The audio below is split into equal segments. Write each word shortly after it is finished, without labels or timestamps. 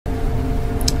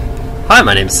Hi,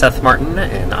 my name is Seth Martin,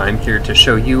 and I'm here to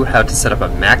show you how to set up a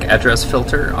MAC address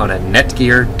filter on a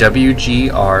Netgear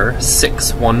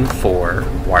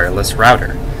WGR614 wireless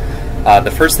router. The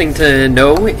first thing to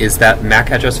know is that MAC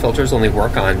address filters only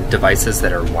work on devices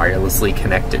that are wirelessly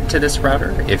connected to this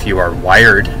router. If you are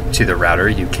wired to the router,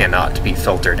 you cannot be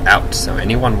filtered out. So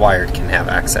anyone wired can have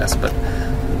access, but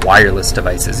wireless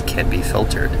devices can be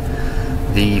filtered.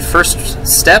 The first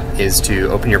step is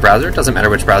to open your browser. It doesn't matter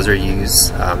which browser you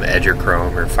use, Edge or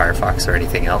Chrome or Firefox or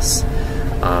anything else.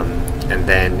 And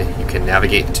then you can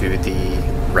navigate to the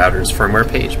router's firmware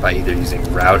page by either using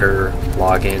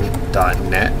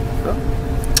routerlogin.net,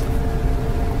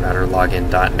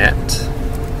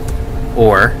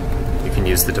 or you can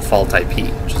use the default IP,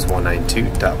 which is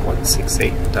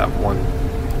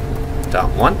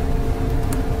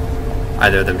 192.168.1.1.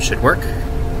 Either of them should work.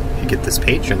 You get this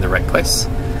page, you're in the right place.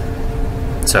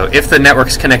 So if the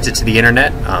network's connected to the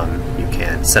internet, you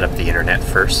can set up the internet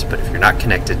first, but if you're not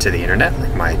connected to the internet,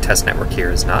 like my test network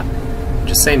here is not,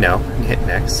 just say no and hit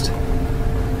next.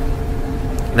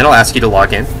 And then it'll ask you to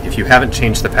log in. If you haven't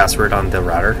changed the password on the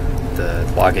router, the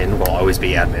login will always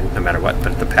be admin no matter what,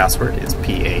 but the password is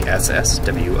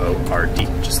PASSWORD,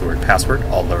 just the word password,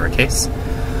 all lowercase.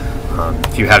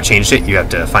 If you have changed it, you have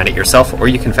to find it yourself, or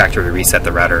you can factory reset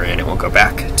the router and it will go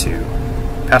back to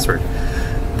password.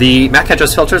 The MAC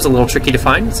address filter is a little tricky to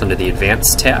find. It's under the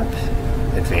Advanced tab,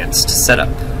 Advanced Setup,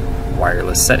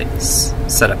 Wireless Settings,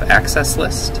 Setup Access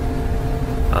List.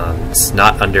 It's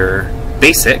not under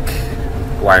Basic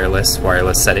Wireless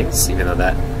Settings, even though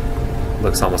that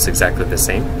looks almost exactly the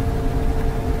same.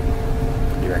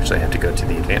 You actually have to go to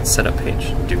the Advanced Setup page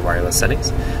and do wireless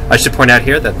settings. I should point out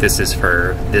here that this is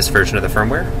for this version of the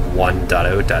firmware,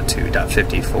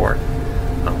 1.0.2.54.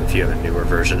 If you have a newer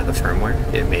version of the firmware,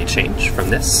 it may change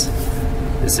from this.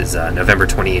 This is November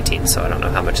 2018, so I don't know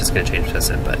how much it's going to change this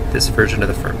in, but this version of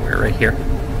the firmware right here.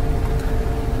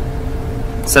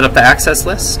 Set up the access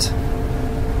list.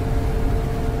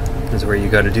 This is where you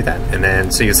go to do that. And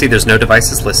then, so you'll see there's no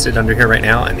devices listed under here right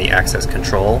now, and the access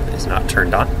control is not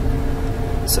turned on.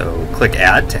 So click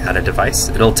Add to add a device.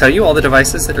 It'll tell you all the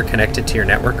devices that are connected to your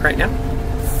network right now,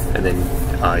 and then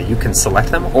you can select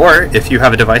them, or if you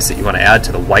have a device that you want to add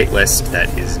to the whitelist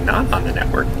that is not on the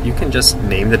network, you can just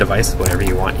name the device whatever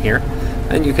you want here,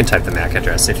 and you can type the MAC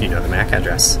address if you know the MAC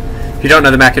address. If you don't know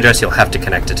the MAC address, you'll have to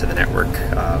connect it to the network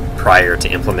prior to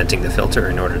implementing the filter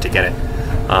in order to get it.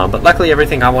 But luckily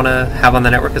everything I want to have on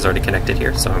the network is already connected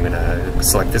here, so I'm going to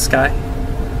select this guy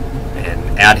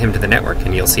and add him to the network,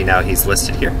 and you'll see now he's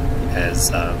listed here as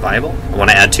viable. I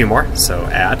want to add two more, so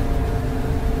add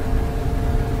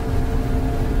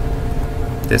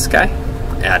this guy,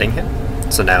 adding him.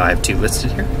 So now I have two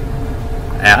listed here.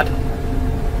 Add.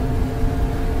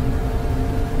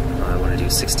 I want to do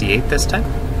 68 this time.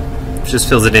 It just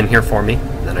fills it in here for me.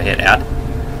 Then I hit add.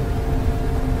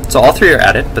 So all three are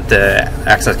added, but the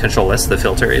access control list, the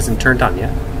filter, isn't turned on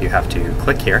yet. You have to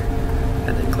click here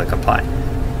and then click apply.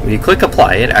 When you click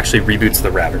apply, it actually reboots the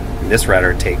router. And this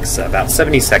router takes about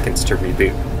 70 seconds to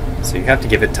reboot, so you have to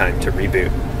give it time to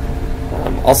reboot.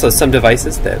 Also, some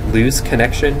devices that lose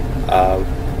connection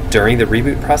during the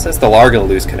reboot process, they're going to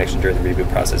lose connection during the reboot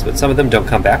process, but some of them don't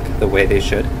come back the way they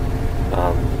should.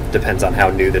 Depends on how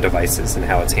new the device is and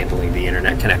how it's handling the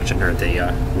internet connection or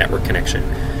the network connection.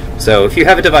 So if you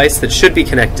have a device that should be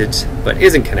connected but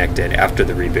isn't connected after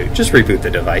the reboot, just reboot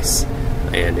the device,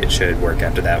 and it should work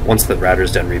after that. Once the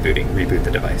router's done rebooting, reboot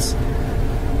the device.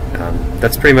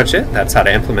 That's pretty much it. That's how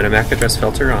to implement a MAC address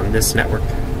filter on this network.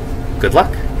 Good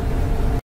luck!